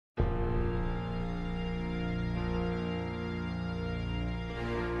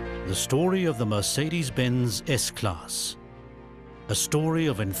The story of the Mercedes-Benz S-Class. A story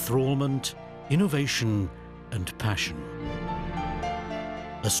of enthrallment, innovation and passion.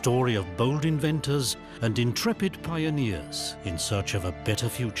 A story of bold inventors and intrepid pioneers in search of a better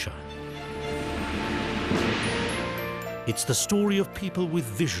future. It's the story of people with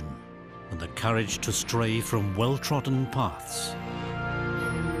vision and the courage to stray from well-trodden paths.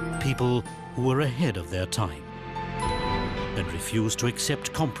 People who were ahead of their time and refused to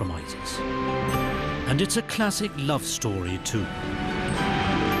accept compromises. And it's a classic love story too.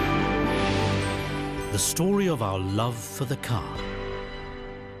 The story of our love for the car.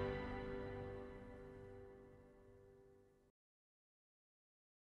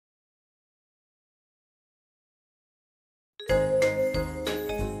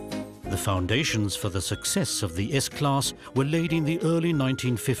 The foundations for the success of the S-Class were laid in the early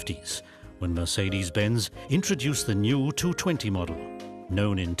 1950s, when Mercedes-Benz introduced the new 220 model,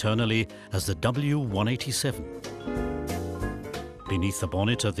 known internally as the W187. Beneath the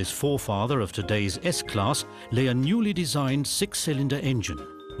bonnet of this forefather of today's S-Class lay a newly designed six-cylinder engine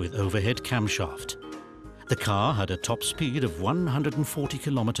with overhead camshaft. The car had a top speed of 140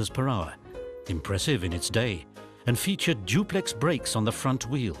 kilometers per hour, impressive in its day, and featured duplex brakes on the front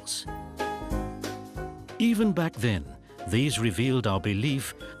wheels. Even back then, these revealed our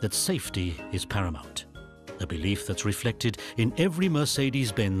belief that safety is paramount, a belief that's reflected in every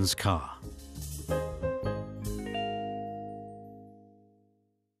Mercedes-Benz car.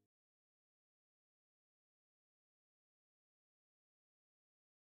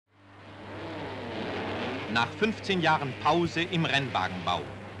 Nach 15 Jahren Pause im Rennwagenbau.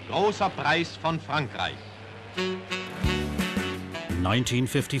 Großer Preis von Frankreich.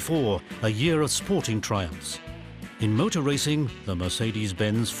 1954, a year of sporting triumphs. In motor racing, the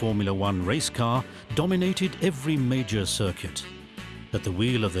Mercedes-Benz Formula One race car dominated every major circuit. At the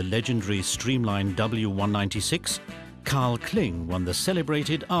wheel of the legendary streamlined W196, Carl Kling won the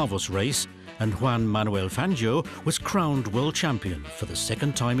celebrated Avus race, and Juan Manuel Fangio was crowned world champion for the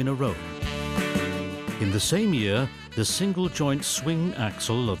second time in a row. In the same year, the single-joint swing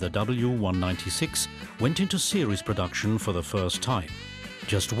axle of the W196 went into series production for the first time.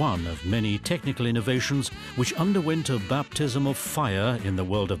 Just one of many technical innovations which underwent a baptism of fire in the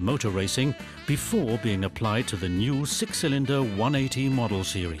world of motor racing before being applied to the new six-cylinder 180 model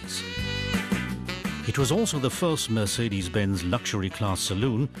series. It was also the first Mercedes-Benz luxury class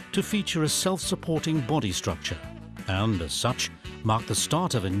saloon to feature a self-supporting body structure, and as such, marked the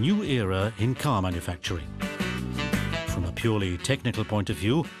start of a new era in car manufacturing. From a purely technical point of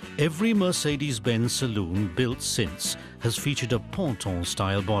view, every Mercedes-Benz saloon built since has featured a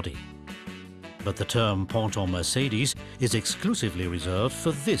ponton-style body. But the term ponton Mercedes is exclusively reserved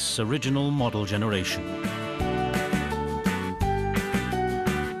for this original model generation.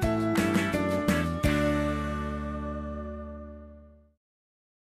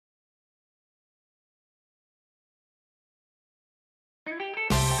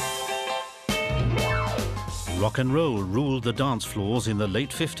 Rock and roll ruled the dance floors in the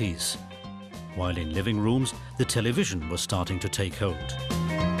late 50s, while in living rooms the television was starting to take hold.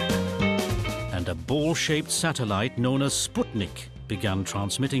 And a ball-shaped satellite known as Sputnik began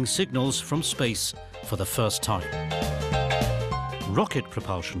transmitting signals from space for the first time. Rocket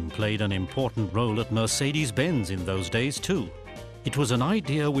propulsion played an important role at Mercedes-Benz in those days too. It was an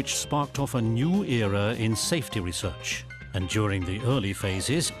idea which sparked off a new era in safety research. And during the early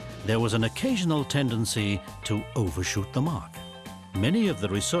phases, there was an occasional tendency to overshoot the mark. Many of the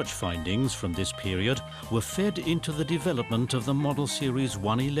research findings from this period were fed into the development of the Model Series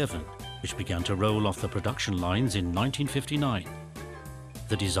 111, which began to roll off the production lines in 1959.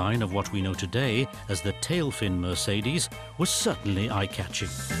 The design of what we know today as the tail-fin Mercedes was certainly eye-catching.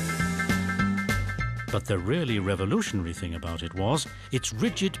 But the really revolutionary thing about it was its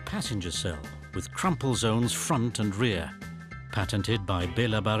rigid passenger cell with crumple zones front and rear, patented by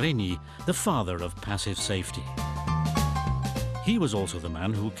Bela Barini, the father of passive safety. He was also the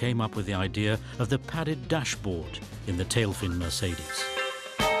man who came up with the idea of the padded dashboard in the tail-fin Mercedes.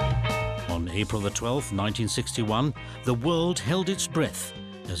 On April the 12th, 1961, the world held its breath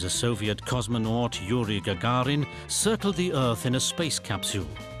as a Soviet cosmonaut Yuri Gagarin circled the Earth in a space capsule,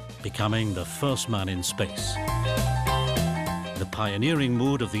 becoming the first man in space. The pioneering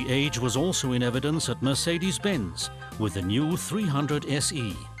mood of the age was also in evidence at Mercedes-Benz with the new 300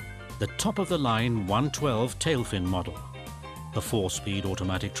 SE, the top-of-the-line 112 tail-fin model. A 4-speed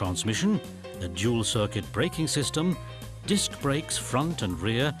automatic transmission, a dual-circuit braking system, disc brakes front and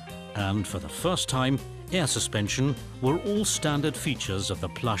rear, and for the first time, air suspension were all standard features of the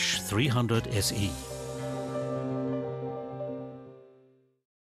plush 300 SE.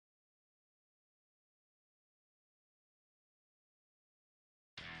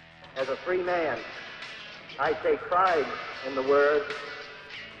 I take pride in the words,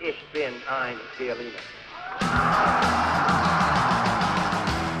 Ich bin ein Berliner.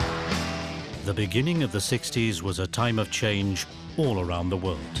 The beginning of the 60s was a time of change all around the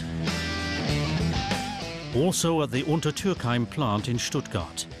world. Also at the Untertürkheim plant in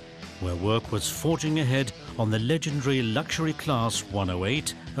Stuttgart, where work was forging ahead on the legendary luxury class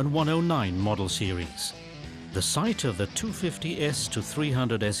 108 and 109 model series. The sight of the 250S to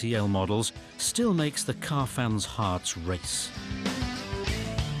 300 SEL models still makes the car fans' hearts race.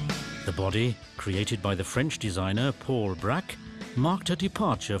 The body, created by the French designer Paul Bracq, marked a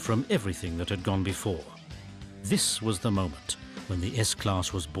departure from everything that had gone before. This was the moment when the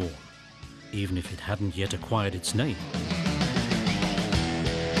S-Class was born, even if it hadn't yet acquired its name.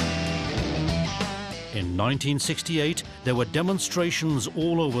 In 1968, there were demonstrations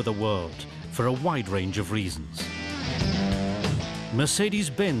all over the world for a wide range of reasons.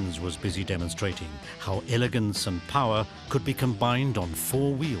 Mercedes-Benz was busy demonstrating how elegance and power could be combined on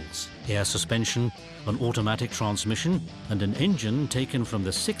 4 wheels, air suspension, an automatic transmission, and an engine taken from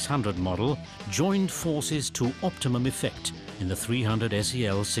the 600 model joined forces to optimum effect in the 300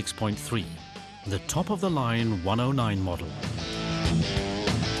 SEL 6.3, the top-of-the-line 109 model.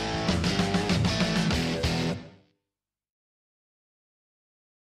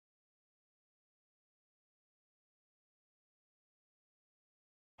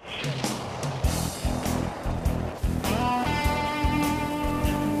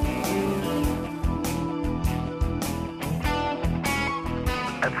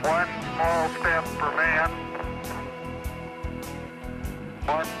 It's one small step for man,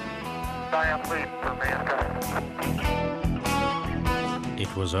 one giant leap for mankind.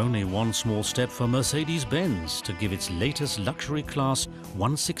 It was only one small step for Mercedes-Benz to give its latest luxury class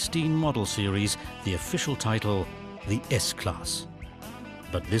 116 model series the official title, the S-Class.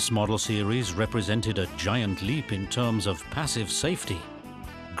 But this model series represented a giant leap in terms of passive safety.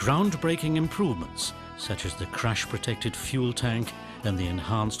 Groundbreaking improvements, such as the crash-protected fuel tank and the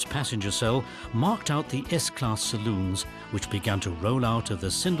enhanced passenger cell, marked out the S-Class saloons, which began to roll out of the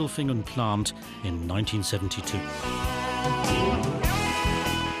Sindelfingen plant in 1972.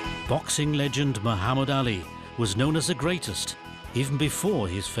 Boxing legend Muhammad Ali was known as the greatest, even before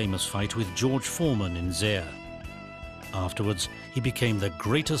his famous fight with George Foreman in Zaire. Afterwards, he became the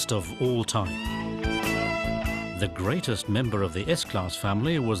greatest of all time. The greatest member of the S-Class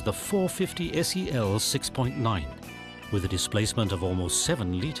family was the 450 SEL 6.9. With a displacement of almost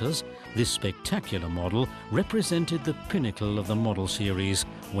 7 litres, this spectacular model represented the pinnacle of the model series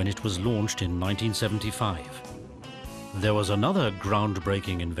when it was launched in 1975. There was another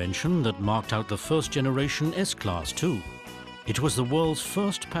groundbreaking invention that marked out the first generation S-Class too. It was the world's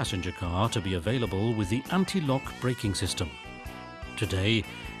first passenger car to be available with the anti-lock braking system. Today,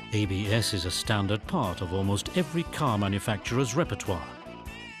 ABS is a standard part of almost every car manufacturer's repertoire.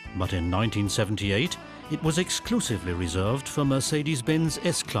 But in 1978, it was exclusively reserved for Mercedes-Benz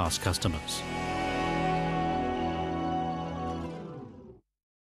S-Class customers.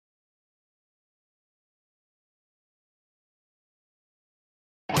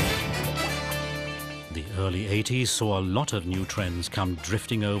 The early 80s saw a lot of new trends come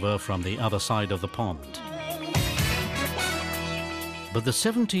drifting over from the other side of the pond. But the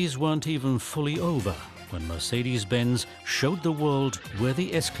 70s weren't even fully over when Mercedes-Benz showed the world where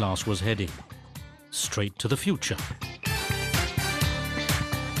the S-Class was heading. Straight to the future.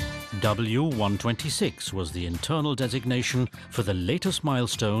 W126 was the internal designation for the latest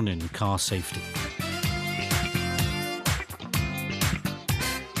milestone in car safety.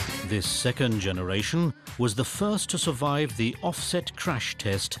 This second generation was the first to survive the offset crash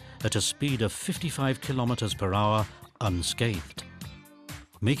test at a speed of 55 kilometers per hour unscathed,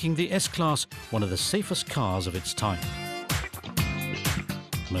 making the S-Class one of the safest cars of its time.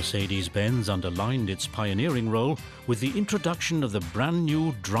 Mercedes-Benz underlined its pioneering role with the introduction of the brand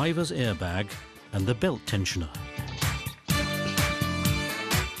new driver's airbag and the belt tensioner.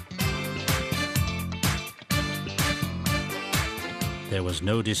 There was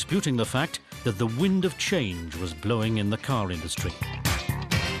no disputing the fact that the wind of change was blowing in the car industry,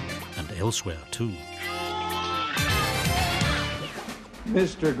 and elsewhere too.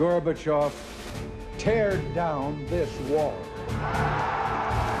 Mr. Gorbachev, tear down this wall.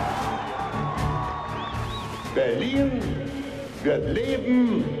 Berlin wird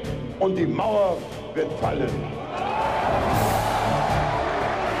leben und die Mauer wird fallen.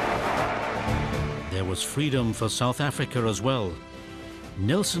 There was freedom for South Africa as well.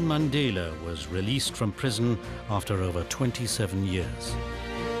 Nelson Mandela was released from prison after over 27 years.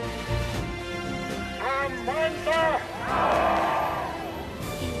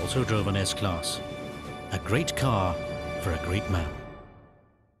 He also drove an S-Class. A great car for a great man.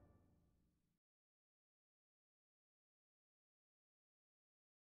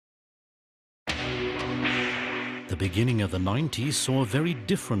 The beginning of the 90s saw a very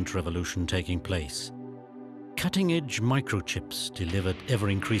different revolution taking place. Cutting-edge microchips delivered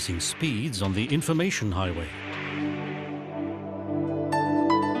ever-increasing speeds on the information highway.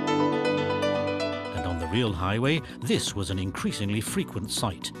 And on the real highway, this was an increasingly frequent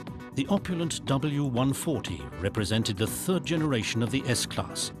sight. The opulent W140 represented the third generation of the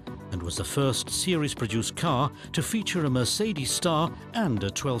S-Class and was the first series-produced car to feature a Mercedes star and a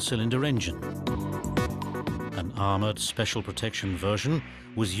 12-cylinder engine. An armoured special protection version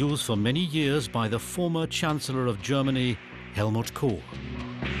was used for many years by the former Chancellor of Germany, Helmut Kohl.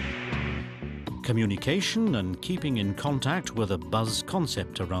 Communication and keeping in contact were the buzz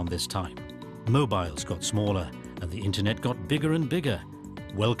concept around this time. Mobiles got smaller and the internet got bigger and bigger.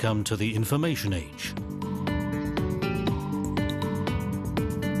 Welcome to the information age.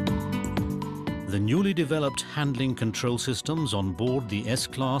 The newly developed handling control systems on board the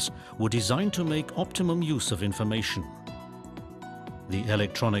S-Class were designed to make optimum use of information. The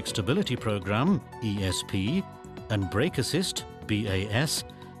Electronic Stability Program, ESP, and Brake Assist, BAS,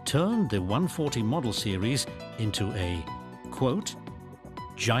 turned the 140 model series into a, quote,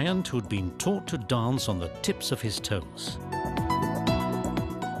 giant who'd been taught to dance on the tips of his toes.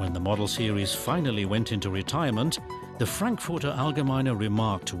 When the model series finally went into retirement, the Frankfurter Allgemeine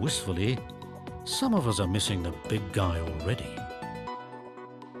remarked wistfully, "Some of us are missing the big guy already."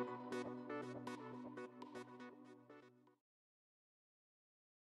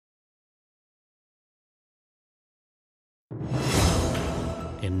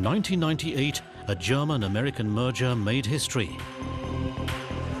 In 1998, a German-American merger made history.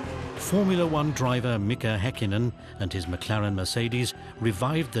 Formula One driver Mika Häkkinen and his McLaren Mercedes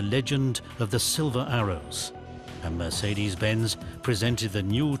revived the legend of the Silver Arrows, and Mercedes-Benz presented the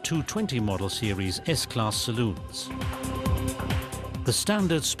new 220 model series S-Class saloons. The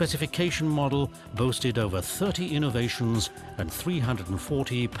standard specification model boasted over 30 innovations and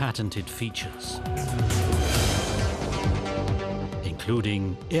 340 patented features,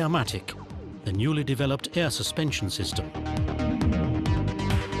 including Airmatic, the newly developed air suspension system.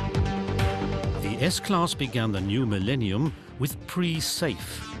 The S-Class began the new millennium with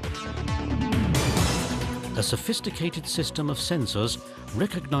Pre-Safe, a sophisticated system of sensors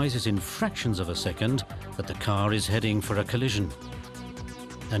recognizes in fractions of a second that the car is heading for a collision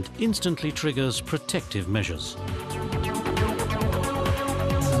and instantly triggers protective measures.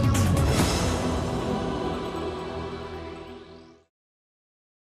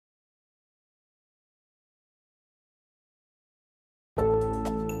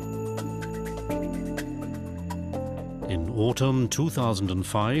 In autumn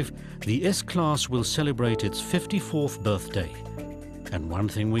 2005, the S-Class will celebrate its 54th birthday. And one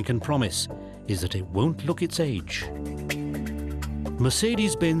thing we can promise is that it won't look its age.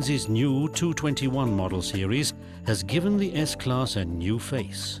 Mercedes-Benz's new 221 model series has given the S-Class a new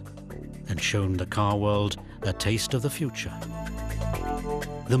face and shown the car world a taste of the future.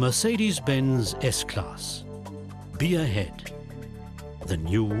 The Mercedes-Benz S-Class. Be ahead. The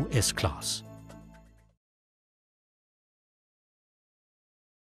new S-Class.